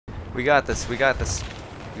We got this. We got this.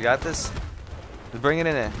 We got this. Bring it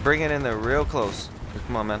in there. Bring it in there real close.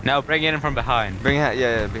 Come on, man. Now bring it in from behind. Bring it.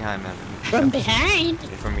 Yeah, behind, man. From behind? Yeah,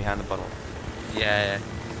 from behind the bottle. Yeah.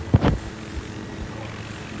 Get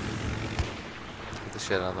the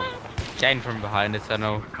shit out of them. Chain from behind it, I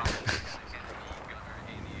know.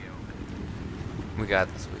 We got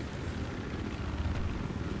this.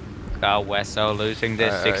 Oh, we're so losing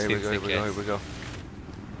this. Alright, 16 here we go.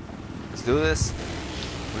 Let's do this.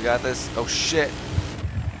 We got this. Oh shit.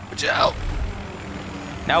 Watch out.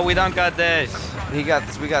 No, we don't got this. He got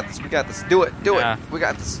this. We got this. We got this. Do it. Do Yeah. it. We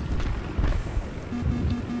got this.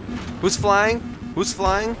 Who's flying? Who's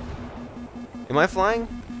flying? Am I flying?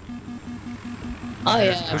 Oh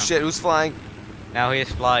yeah. Oh shit. Who's flying? Now he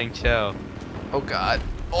is flying too. Oh god.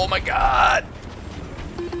 Oh my god.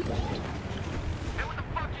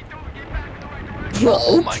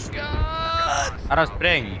 Oh my god. Ara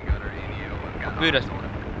spring. Pyydä.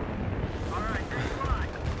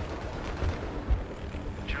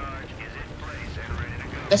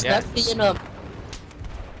 Best Yeah. not being up.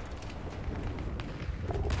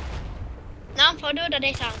 Någon får du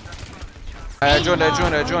det sen. Join it.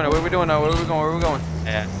 What are we doing now? Where are we going?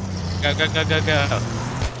 Yeah. Go.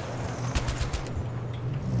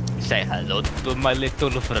 Say hello to my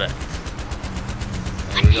little friend.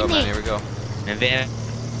 Here we go, man. Here we go. And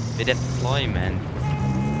with deployment.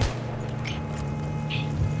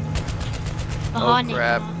 Vad Oh har ni?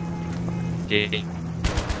 crap. Gee.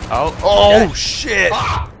 Oh. Oh shit.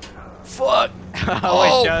 Fuck.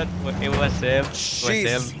 Oh, it was him.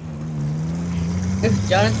 Jeez.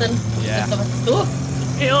 Jonathan. Yeah. Two.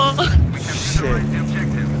 Ja. Shit.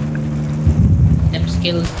 Them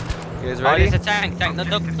skills. You guys Oh, ready? there's a tank. No,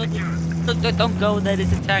 don't go there.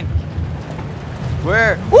 There's a tank.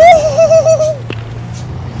 Where?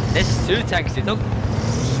 There's 2 tanks. Don't go.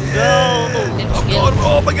 Them Oh skills. god.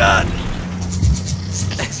 Oh my god.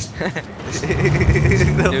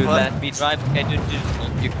 Dude, let me drive. Okay, dude,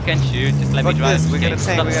 you can shoot. Just let me Fuck drive. this. We got a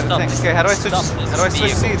tank. We got a tank. Okay, how do I switch? How do I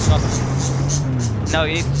switch seats? No,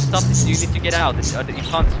 you need to stop this. You need to get out. You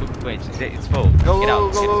can't switch. It's full. Go, Get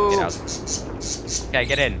out. go. Get out. Okay,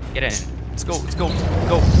 get in. Let's go. Go.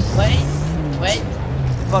 Wait.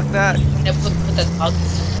 Fuck that. They put that out.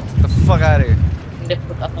 The fuck out of here. They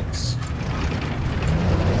put out.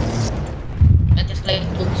 That is like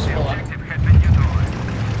too slow.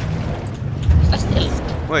 Still.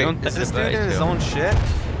 Wait, Don't is this touch dude the in his bike, own shit?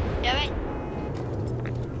 Jag vet.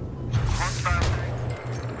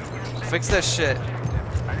 Fix that shit.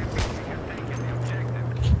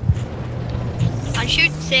 Han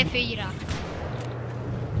skjuter C4.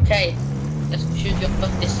 Okay. Let's shoot your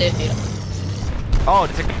fuck this savior. Oh,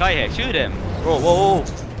 there's a guy here. Shoot him. Whoa.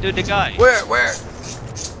 Dude, the guy. Where?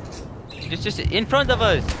 Just in front of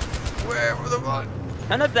us. Where the fuck?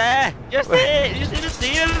 No, not there. Just there. You see the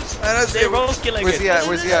steel? I don't see They're him. roll killing Where's it. he at?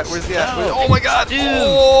 Where's he at? No. Oh my god! Dude.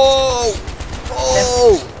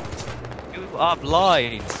 Oh! You are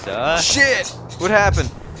blind, sir. Shit! What happened?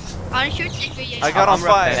 Han skjuter C4. I got on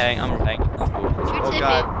fire. I'm repairing. Skjut Oh,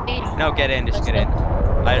 God. C4. No, get in. Just get in.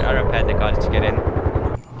 I repaired the car. Just get in.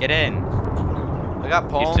 Get in. I got You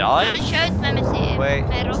palm. died? Han sköt mig med Wait.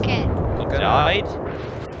 med rocket. You died?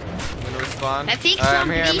 I'm gonna respawn. Jag fick Alright, som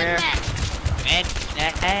I'm here. Man.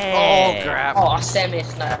 Oh crap. Oh, Sam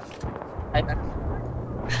is not.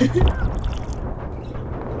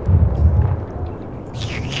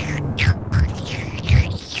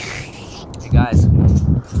 Hey guys.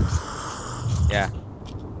 Yeah.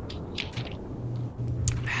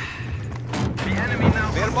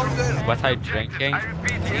 Varmonger. What are you drinking? What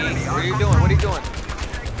are you doing? What are you doing?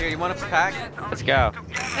 Here, you want a pack? Let's go.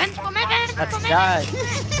 Vänta på mig, vänta på Let's mig. die.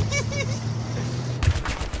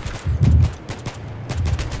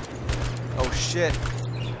 Oh shit.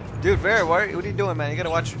 Dude, Vera, what are you doing, man? You gotta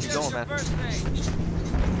watch where you're going, man.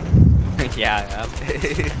 Yeah.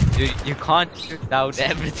 You can't shoot down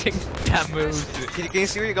everything that moves. Can you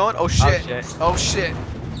see where you're going? Oh shit. shit. Oh shit.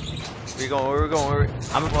 Where you going? Where are we going?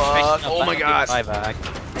 I'm a Fuck. professional. Oh my god. Bye back.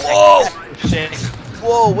 Whoa! Shit.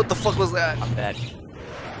 Whoa, what the fuck was that? I'm dead.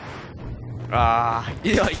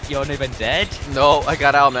 You're not even dead? No, I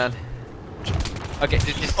got out, man. Okay,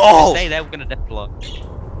 just Oh! stay there. We're gonna deploy.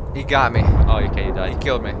 He got me. Oh, okay, you He died.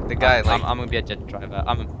 killed me. The guy, like... I'm gonna be a jet driver.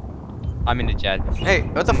 I'm in the jet. Hey,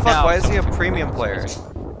 what the fuck? No. Why is he a premium player?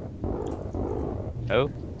 Oh?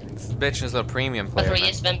 This bitch is a premium What player, were man.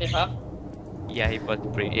 you spending, huh? Yeah, he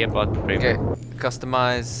bought premium. Okay,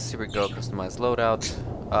 customize. Here we go. Customize loadout.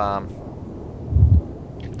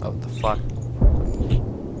 Oh, what the fuck?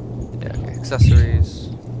 Yeah, okay. Accessories.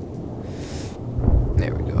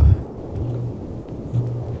 There we go.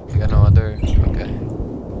 We got no other. Okay.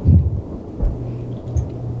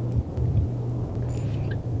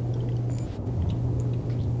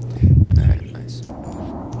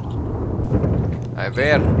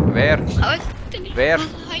 Where? Where? Where?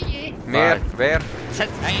 Where? Where? It's a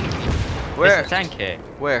tank. Where? There's a tank here.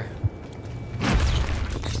 Where?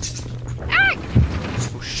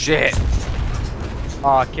 Oh shit!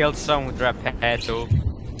 Oh, I killed someone with a repair tool.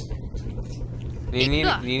 You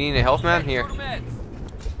need a health man? Here.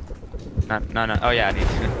 No. Oh yeah, I need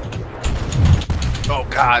to. Oh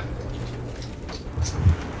god.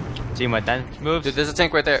 See my dance moves? Dude, there's a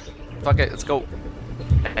tank right there. Fuck it, let's go.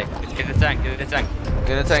 Hey, get the tank, get the tank.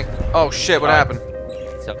 Get in the tank. Oh shit, what happened?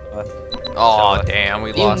 So, Oh damn,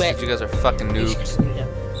 we lost it. You guys are fucking noobs.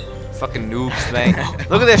 Fucking noobs, man.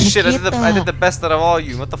 Look at this shit. I did the best out of all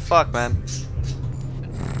you. What the fuck, man?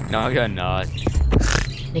 no, you're not.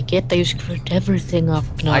 Nikita, you screwed everything up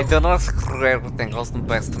now. I did not screw everything. I was the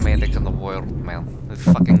best medic in the world, man. I'm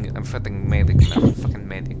fucking medic, man. Fucking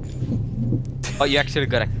medic. Oh, you actually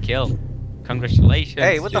got a kill. Congratulations.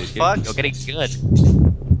 Hey, what the dude. fuck? You're getting good.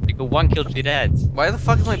 You got 1 kill, 3 deads. Why the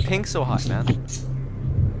fuck is my ping so high, man?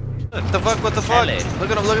 What the fuck? What the fuck? Heli. Look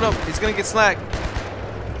at him, look at him. He's gonna get snagged.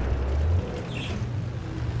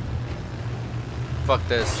 Fuck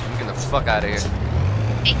this. I'm getting the fuck out of here.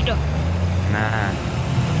 Nah.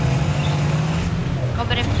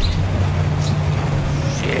 Kommer det?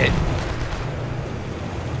 Shit.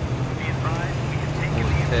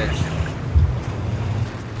 Holy bitch.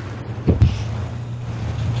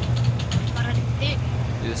 Bara det.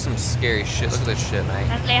 Dude, this is some scary shit. Look at this shit, man.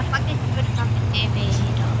 Jag är faktiskt full av TV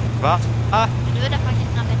idag. Va? Ah. Nu är det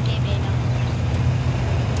faktiskt av TV idag.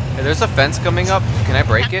 Hey, there's a fence coming up. Can I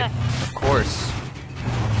break it? Of course.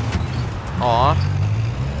 Aw.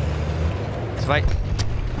 Svaj.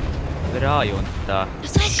 Bra Jonta. Du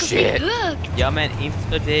sa att det skulle Shit. bli högt. Ja men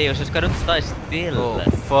inte det, och så ska du inte stå still. Oh,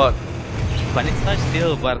 fuck. Kan inte stå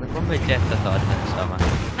still bara, det kommer jätta ta den samma.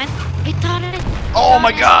 Men vi tar det. Oh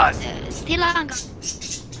my god! Till en gång.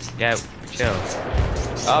 Yeah, chill.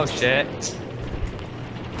 Oh shit.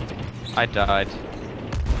 I died.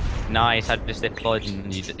 Nice, I just deployed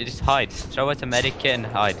and you just hide. Throw it a medikit and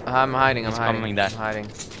hide. I'm hiding, I'm It's hiding. coming there. I'm hiding.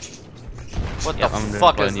 What Yeah, the I'm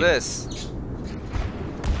fuck is deploying you. this?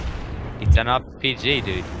 It's an RPG,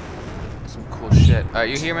 dude. Some cool shit. Alright,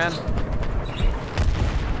 you here, man?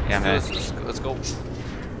 Yeah, man. Let's go.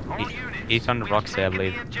 He's on the rocks here, I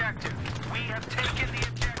believe.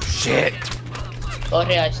 Shit.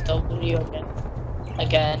 Sorry, I stole you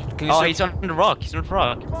again. Can you Oh, sur- he's on the rock. He's on the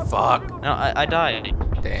rock. Fuck. No, I died.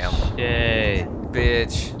 Damn. Yay.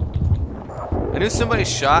 Bitch. I knew somebody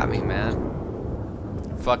shot me, man.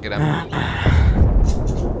 Fuck it, I'm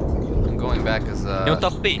going back as No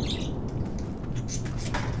top B.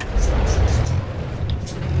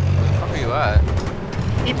 Where are you at?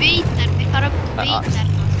 Vi byter. Vi tar upp och byter.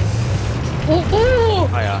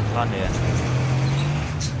 Ah ja, han är.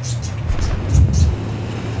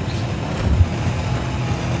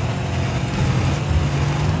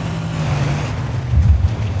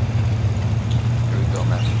 Here we go,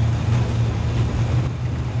 man.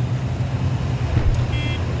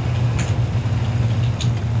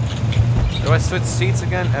 Do I switch seats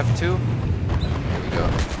again? F2? Here we go.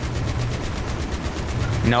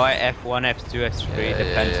 No, I F1, F2, F3, Yeah,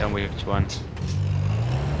 depends yeah. on which one.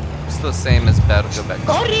 It's the same as Battlefield back then.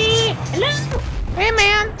 Sorry! Hello! Hey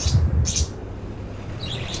man!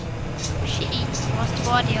 Shit, måste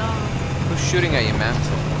vara det. Who's shooting at you, man?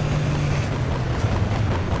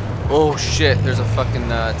 Oh shit, there's a fucking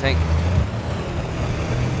tank.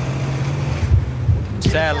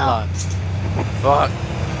 Sällan. Fuck.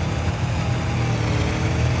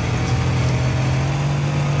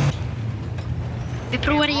 Vi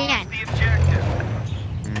provar igen.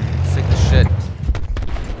 Sick as shit.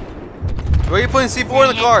 Where are you putting C4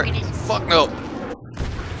 in the car? Fuck no.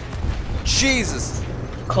 Jesus.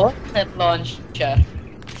 Content launcher.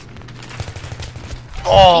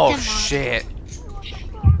 Oh shit.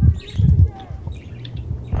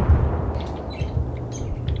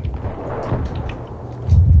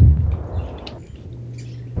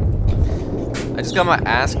 I just got my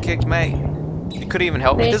ass kicked, mate. He couldn't even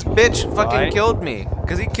help me. This bitch fucking Why? killed me.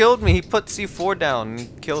 Cause he killed me. He put C4 down and he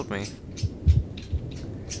killed me.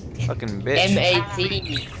 Fucking bitch.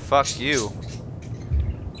 M18. Fuck you.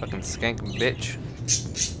 Fucking skank bitch.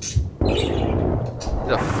 He's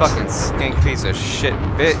a fucking skank piece of shit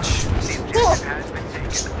bitch.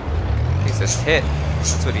 Piece of tit.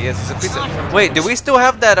 That's what he is. He's a piece of. Wait, do we still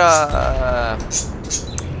have that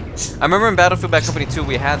I remember in Battlefield Bad Company 2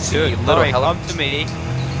 we had the Dude, little Lori, heli. come to me.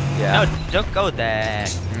 Yeah. No, don't go there.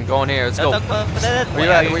 I'm going here. Let's No, go. don't go for that. Where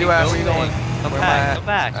you at? Where you at? Where you going? Come Where am I back, at? come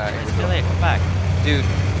back. Alright, here we Still go. here, come back. Dude,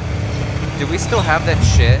 do we still have that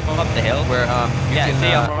shit Come up the hill. where you Yeah, can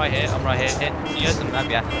see, I'm right here, I'm right here. See us on the map,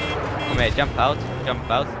 yeah. Come here, jump out, jump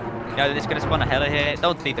out. Yeah, it's gonna spawn a heli here.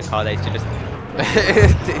 Don't leave the car there, just...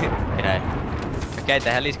 Yeah. Okay,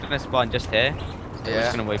 the heli's gonna spawn just here. So we're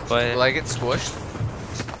just gonna wait for it. Will I get squished?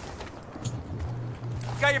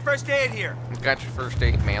 Got your first aid here. Got your first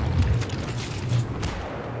aid, ma'am.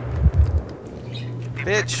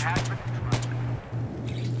 Bitch.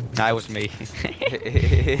 Nah, it was me. Who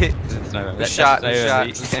shot? Who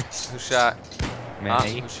shot? Who shot?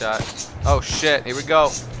 Me. Who shot? Oh shit! Here we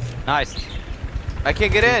go. Nice. I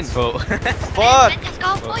can't get in. Full. Fuck. Let's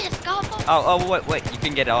go for it, let's go for it. Oh, wait. You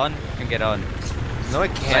can get on. You can get on. No, I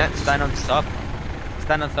can't. Stand on top.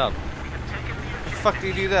 Stand on top. How the fuck do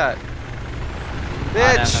you do that? Oh,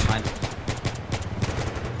 Bitch! never mind.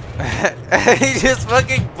 He just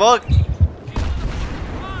fucking booked.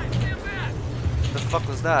 The fuck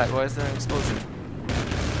was that? Why is there an explosion?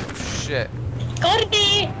 Shit.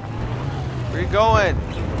 Corby! Where are you going?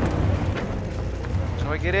 How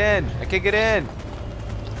do I get in? I can't get in.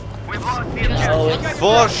 Oh, it's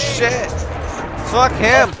Bullshit! Fuck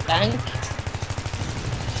him! tank.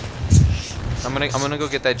 I'm gonna go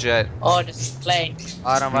get that jet. Oh, this plane.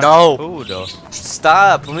 No. Food, though.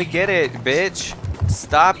 Stop! Let me get it, bitch!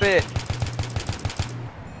 Stop it!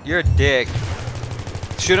 You're a dick.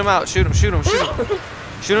 Shoot him out! Shoot him! Shoot him! Shoot him!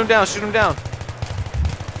 Shoot him down! Shoot him down!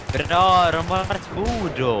 Aron, var är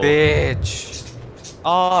food då? Bitch!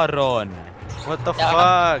 Aron! What the Ja.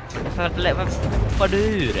 fuck? Varför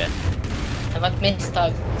du det? Det var ett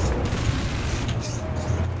misstag.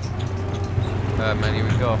 Man, here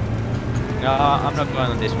we go. No, I'm not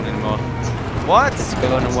going on this one anymore. What? Let's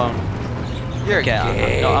go on one. You're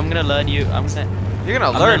Okay, gay. I'm gonna learn you. You're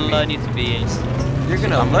gonna I'm learn gonna me. learn you to be. You're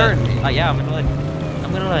gonna I'm learn me. Yeah, I'm gonna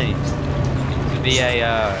learn you to be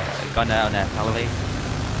a gunner on a heli.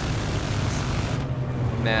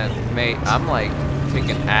 Man, mate, I'm like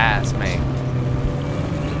kicking ass, mate.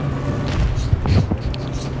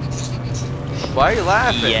 Why are you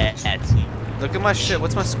laughing? Yes. Look at my shit.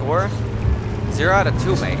 What's my score? 0 out of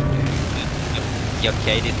 2, mate. Your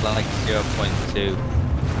KD is like 0.2.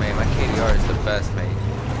 Mate, my KDR is the best, mate.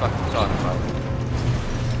 What the fuck are you talking about?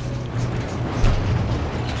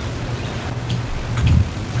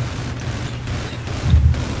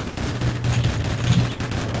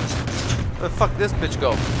 Where the fuck this bitch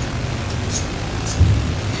go?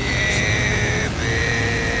 Yeah,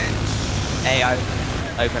 bitch. Hey, are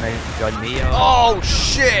you gonna join me or Oh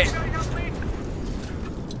shit!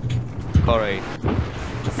 Corey?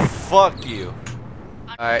 Fuck you.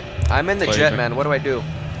 Alright, I'm in the What do you jet, think? man. What do I do?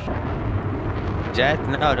 Jet?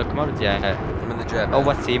 No, come on, Jet. I'm in the jet. Oh, Man.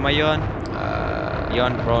 what team are you on? You're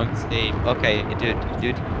on wrong team. Okay, dude.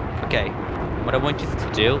 Okay, what I want you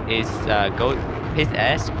to do is go hit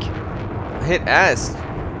ask. Hit S.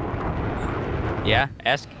 Yeah,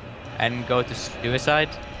 ask, and go to suicide.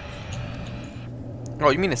 Oh,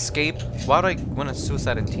 you mean escape? Why do I want to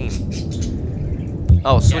suicide in team?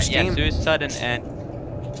 Oh, switch yeah, team? suicide and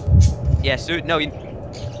yeah, no.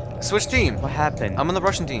 Switch team. What happened? I'm on the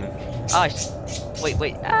Russian team. Ah,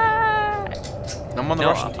 wait. Ah. I'm on the No,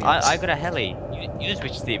 Russian team. I got a heli. You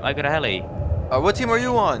switch team. I got a heli. What team are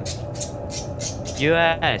you on?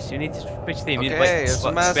 US, you need to switch team. Okay, that's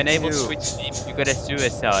what I'm You've been asking able to you. switch team. You got a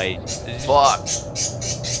suicide. Fuck.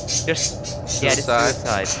 Just yeah,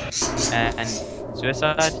 Suicide. suicide. And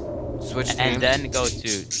suicide, Switch team. and then go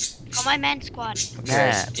to On my man squad.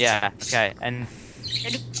 Okay. yeah, okay, and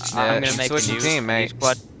Yeah, I'm gonna make a switch new, team, mate.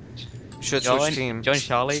 squad. Should Join, switch team. join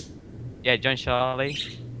Charlie. Yeah, join Charlie.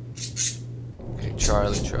 Okay,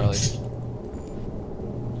 Charlie.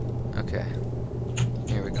 Okay.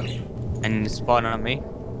 Here we go. And spawn on me.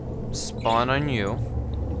 Spawn on you.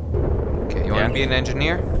 Okay, you Yeah. want to be an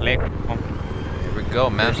engineer? Click. Here we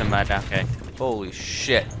go, man. Doesn't matter. Okay. Holy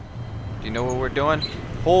shit. Do you know what we're doing?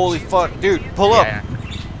 Holy fuck, dude, pull up. Yeah.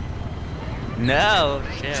 No,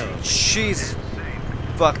 chill. Jesus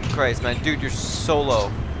fucking Christ, man. Dude, you're so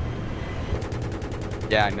low.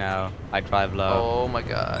 Yeah, I know. I drive low. Oh my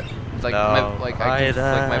god. It's like No,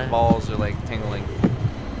 my balls are like tingling.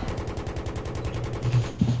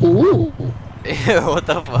 Ooh. Ew, what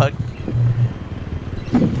the fuck?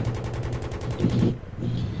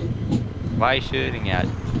 Why are you shooting at?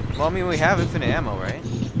 Well, I mean, we have infinite ammo, right?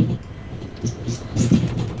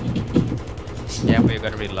 Yeah, but you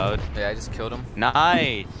gotta reload. Yeah, I just killed him.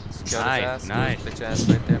 Nice. Just killed his ass. Nice. Bitch ass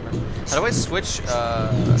right there, man. How do I switch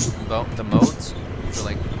the modes for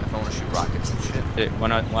like if I want to shoot rockets and shit?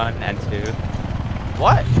 1 and 2.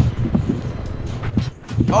 What?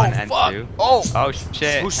 One Oh and fuck! two. Oh! Oh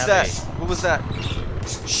shit. Who's heli. that? What was that?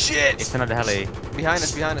 Shit! It's another heli. Behind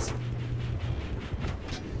us! Behind us!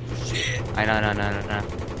 Shit! I know.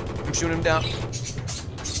 I'm shooting him down.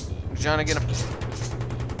 I'm Trying to get him.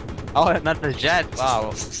 Oh, another jet.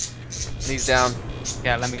 Wow. He's down.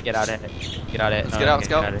 Yeah, let me get out of it. Get out of it. Let's get out. Let's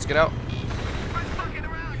go. Let's get out.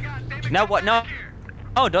 No, what? No.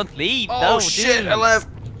 Oh, don't leave. Oh no, shit! dude. I left.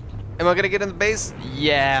 Am I gonna get in the base?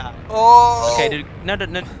 Yeah. Oh. Okay, dude. No,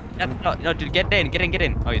 dude. Get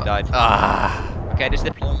in. Oh, you died. Ah. Okay, just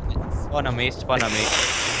deploy. Spawn on me.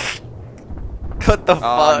 What the Oh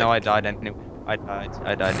fuck? no, I died. I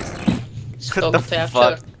died. What the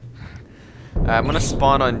fuck? I'm gonna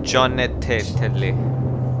spawn on TehKoreyIsland.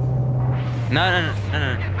 No.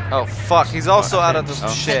 Oh fuck! He's also out of the Oh.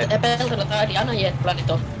 shit.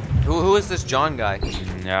 Who is this John guy?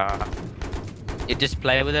 Yeah. You just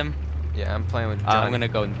play with him. Yeah, I'm playing with John. I'm gonna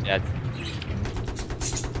go in jet.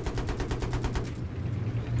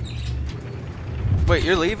 Wait,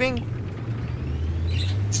 you're leaving?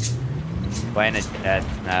 Playing a jet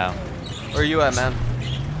now. Where are you at, man?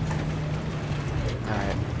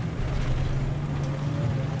 Alright.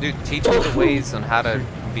 Dude, teach me the ways on how to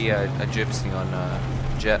be a gypsy on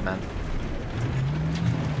jet, man.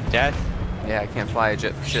 Jet? Yeah, I can't fly a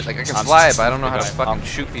jet for shit. Like I can I'm fly it, but I don't know how to okay, fucking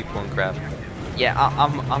shoot people and crap. Yeah,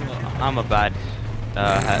 I'm a bad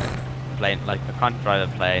plane. Like I can't drive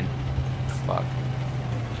a plane. Fuck.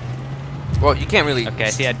 Well, you can't really Okay,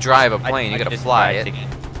 see, I drive a plane. You gotta just fly tried it. to get-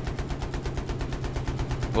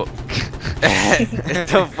 Well,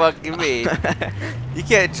 Don't fucking me. You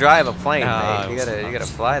can't drive a plane, Oh, mate. You gotta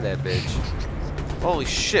fly that bitch. Holy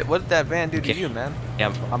shit! What did that van do to Okay. you, man?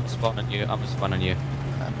 yeah, I'm spawning you. Ah,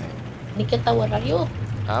 Nikita, where are you?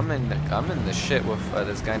 I'm in the shit with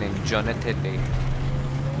this guy named Jonathan.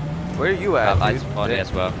 Where are you at, I dude? spawned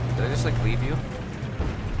as well. Did I just like leave you?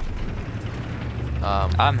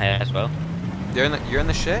 I'm here as well. You're in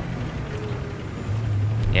the shit?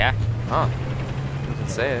 Yeah, Oh, you can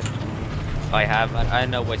say it. I have. I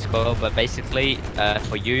don't know what it's called, but basically,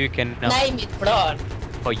 for you can Name it, bro.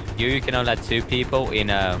 you can only have 2 people in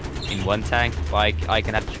one tank. But I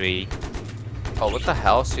can have 3. Oh, what the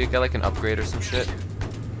hell? So you got like an upgrade or some shit?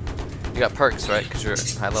 You got perks, right? Because you're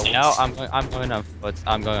high level. No, I'm going on foot.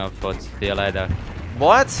 I'm going on foot. See you later.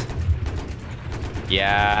 What?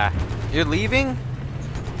 Yeah. You're leaving?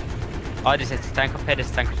 Oh, this is tank up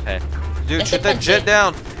here. Dude, shoot that jet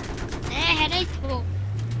down.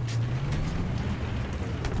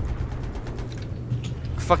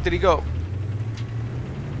 Fuck did he go?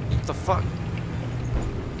 What the fuck?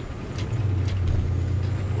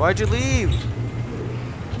 Why'd you leave?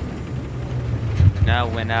 Now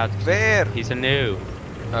went out. Where? He's a noob.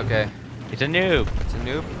 Okay. He's a noob. It's a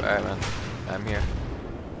noob? Alright, man. I'm here.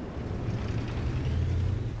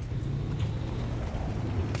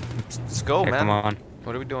 Let's go, Okay, man. come on.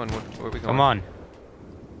 What are we doing? Where are we going? Come on.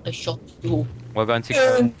 I shot you. We're going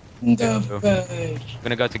to. In the face. We're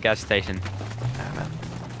gonna go to gas station. Ah, man.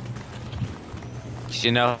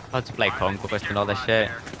 You know how to play Conquest and all that shit.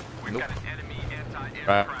 Nope.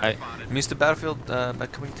 Right. I'm used to Battlefield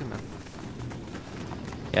back coming too, man.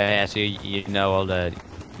 Yeah. So you know all the.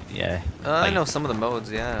 Yeah. I like, know some of the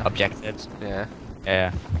modes, yeah. objectives. Yeah.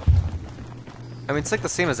 Yeah. I mean, it's like the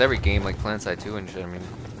same as every game, like PlanetSide 2 and shit. I mean,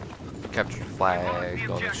 capture flag,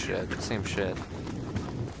 all that shit. The same shit.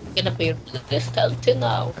 Gonna be this till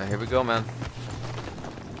now. Alright, here we go, man.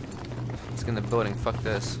 Let's get in the building. Fuck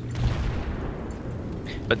this.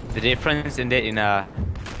 But the difference in a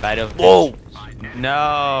Battlefield. Whoa!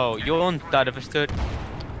 No, you won't die understood.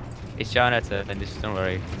 It's Jonathan, and just don't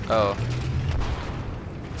worry. Oh.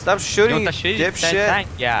 Stop shooting, you dipshit!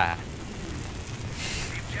 Yeah.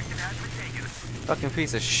 Fucking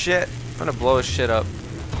piece of shit. I'm gonna blow his shit up.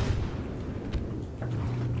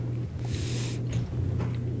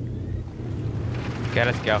 Okay,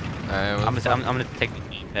 let's go. Alright, I'm gonna take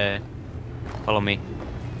the follow me.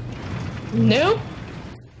 No.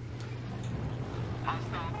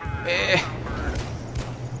 Eh.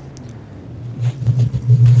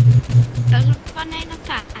 There's one in a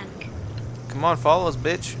tank. Come on, follow us,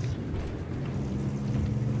 bitch.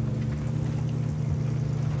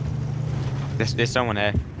 There's someone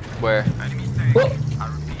there. Where?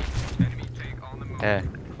 Yeah.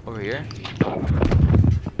 Over here?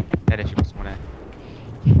 Yeah, there's someone there.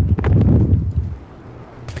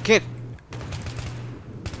 I can't.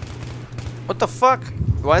 What the fuck?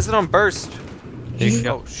 Why is it on burst? There you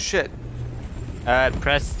go. Oh shit.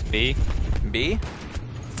 Press B. B?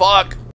 Fuck!